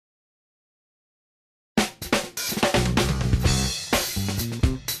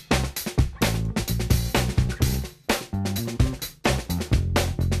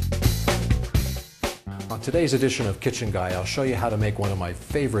On today's edition of Kitchen Guy, I'll show you how to make one of my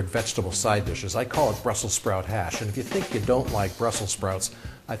favorite vegetable side dishes. I call it Brussels sprout hash, and if you think you don't like Brussels sprouts,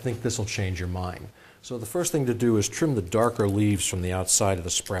 I think this will change your mind. So the first thing to do is trim the darker leaves from the outside of the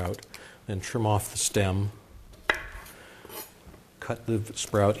sprout, then trim off the stem, cut the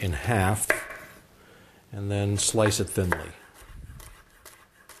sprout in half, and then slice it thinly.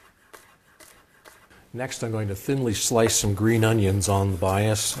 Next, I'm going to thinly slice some green onions on the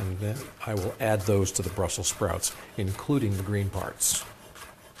bias, and then I will add those to the Brussels sprouts, including the green parts.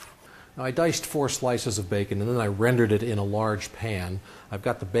 Now, I diced 4 slices of bacon, and then I rendered it in a large pan. I've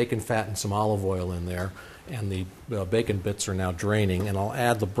got the bacon fat and some olive oil in there, and the bacon bits are now draining, and I'll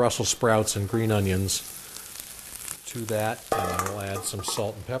add the Brussels sprouts and green onions to that, and I'll add some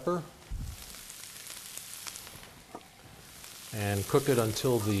salt and pepper. And cook it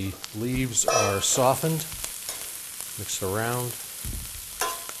until the leaves are softened. Mix it around.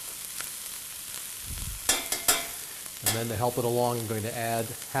 And then to help it along, I'm going to add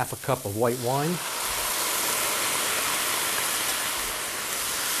half a cup of white wine.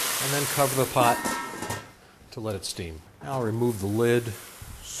 And then cover the pot to let it steam. Now I'll remove the lid,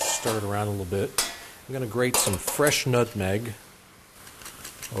 stir it around a little bit. I'm going to grate some fresh nutmeg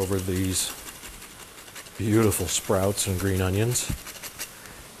over these beautiful sprouts and green onions.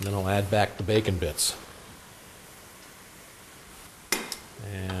 And then I'll add back the bacon bits.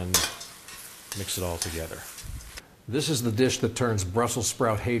 And mix it all together. This is the dish that turns Brussels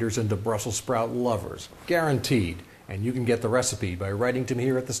sprout haters into Brussels sprout lovers. Guaranteed. And you can get the recipe by writing to me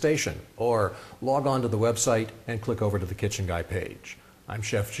here at the station, or log on to the website and click over to the Kitchen Guy page. I'm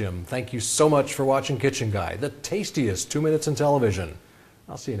Chef Jim. Thank you so much for watching Kitchen Guy, the tastiest 2 minutes in television.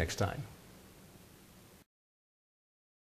 I'll see you next time.